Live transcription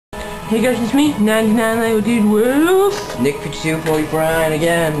Hey guys, it's me, 99 Lego Dude with Nick 5240 Brian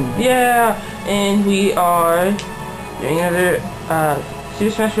again. Yeah, and we are doing another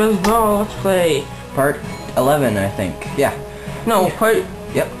Super Smash Bros. Brawl Let's Play. Part 11, I think. Yeah. No, part...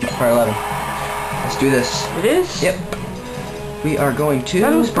 Yep, part 11. Let's do this. It is? Yep. We are going to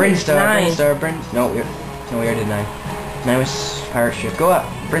Brinstar. No, we already did 9. 9 was Pirate Ship. Go up.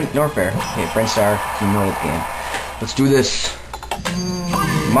 Norfair. Okay, Brinstar. You know the game. Let's do this.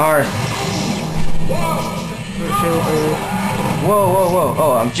 Marth. Whoa.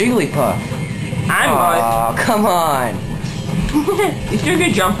 Oh, I'm Jigglypuff. I'm Marth. Oh, come on. You're still a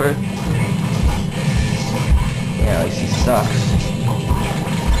good jumper. Yeah, at least he sucks.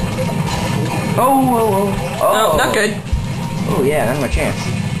 Oh. No, not good. Oh, yeah, that's my chance.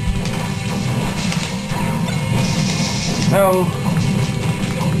 No.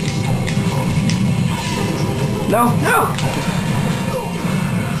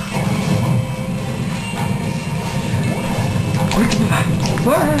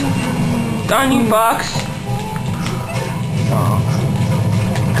 Darn you, Fox. Oh.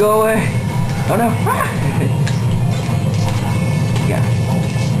 Go away. Oh no. Yeah.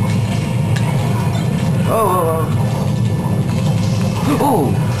 Oh.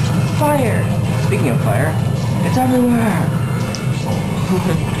 Oh. Fire. Speaking of fire, it's everywhere.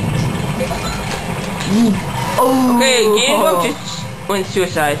 Oh. Okay, Jigglypuff just went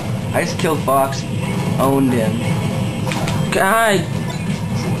suicide. I just killed Fox. Owned him. God.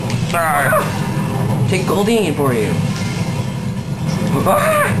 Take Goldine for you.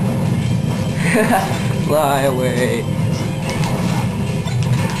 Fly away.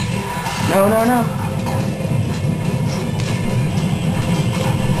 No.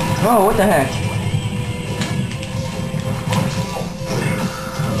 Oh, what the heck?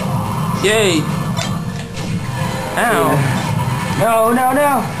 Yay. Ow. No.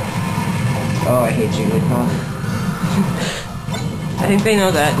 Oh, I hate Jigglypuff. I think they know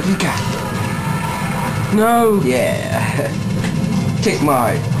that. What do you got? No. Yeah. Take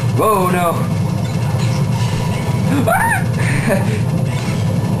mine. Whoa, no.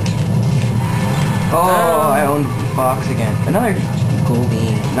 Oh, I own Fox again. Another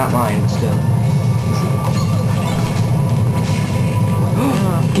Goldine. Not mine, but still.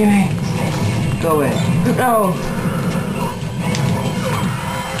 Gimme. Go away. No.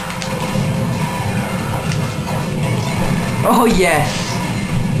 Oh, yes.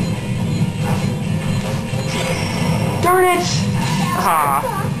 Darn it. Ah.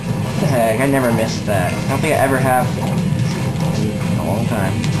 What the heck? I never missed that. I don't think I ever have in a long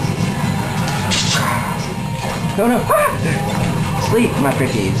time. No. Sleep, my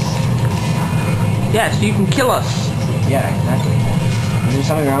pretties. Yeah, so you can kill us. Yeah, exactly. Is there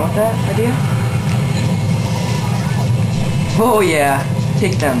something wrong with that idea? Oh yeah,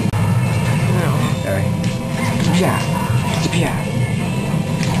 take them. No. Sorry. Yeah.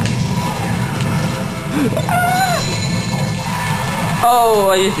 Oh,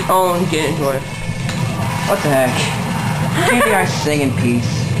 I just own Ganondorf. What the heck? Can't you guys sing in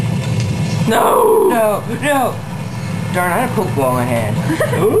peace? No! No! Darn, I had a Pokeball in my hand.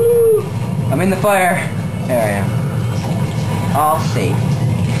 Ooh! I'm in the fire. There I am. All safe.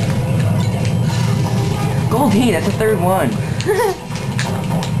 Goldine, that's the third one.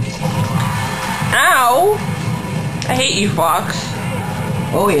 Ow! I hate you, Fox.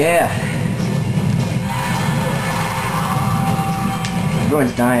 Oh yeah.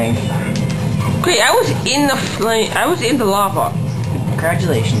 Everyone's dying. Okay, I was in the flame. I was in the lava.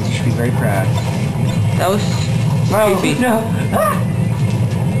 Congratulations, you should be very proud. That was creepy. No. Ah!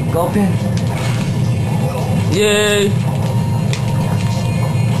 Gulpin. Yay.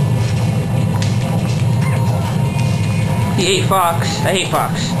 He ate Fox. I hate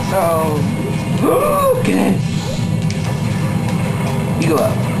Fox. No. Get in. You go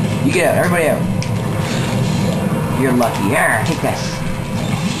up. You get out. Everybody out. You're lucky. Yeah, take this.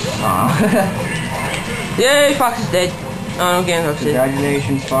 Aw. Yay, Fox is dead. Oh, no, Ganondorf's dead.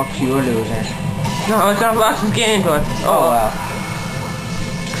 Congratulations, Fox. You're a loser. No, it's not Fox, it's Ganondorf. Oh, wow.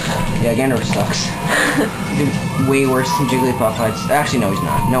 Yeah, Ganondorf sucks. He's way worse than Jigglypuff. Actually, no, he's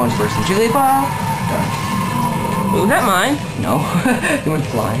not. No one's worse than Jigglypuff. Was that mine? No. He went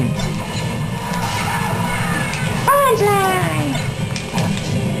flying.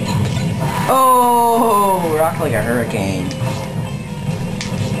 Oh, rocked like a hurricane.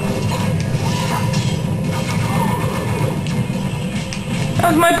 That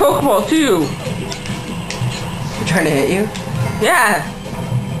was my Pokeball, too. They're trying to hit you? Yeah.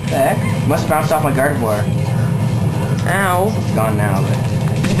 What the heck? Must have bounced off my Gardevoir. Ow. It's gone now, but...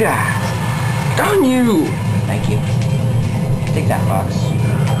 Yeah. Darn you! Thank you. Take that, Fox.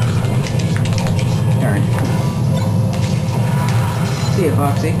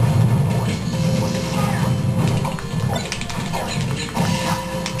 Foxy.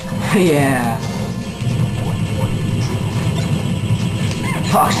 Yeah.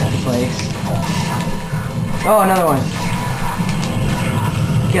 Fox out of place. Oh, another one.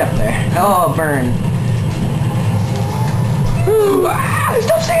 Get up there. Oh, burn. Ooh, ah,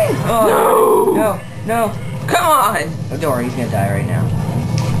 stop singing! Oh, no! No! Come on! Oh, don't worry, he's gonna die right now.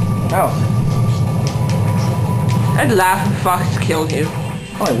 Oh. I'd laugh if Fox killed you.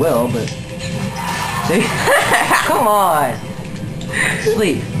 Oh, I will, but... See? Come on!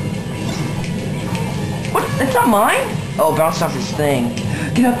 Sleep. What? That's not mine? Oh, bounced off his thing.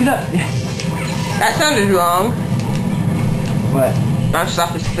 Get up, get up! That sounded wrong. What? Bounced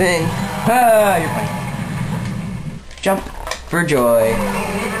off his thing. Ah, you're fine. Jump for joy.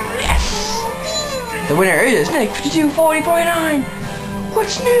 Yes! The winner is Nick 524049.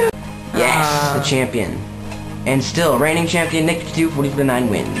 What's new? Yes, the champion. And still, reigning champion Nick 524049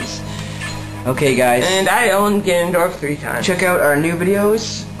 wins. Okay, guys. And I own Ganondorf 3 times. Check out our new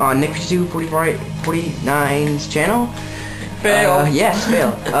videos on Nick 5249's channel. Fail. Yes,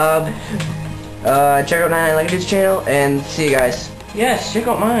 fail. Check out 99 Legacy's channel, and see you guys. Yes, check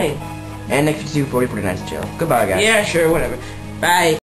out mine. And Nick 524049's channel. Goodbye, guys. Yeah, sure, whatever. Bye.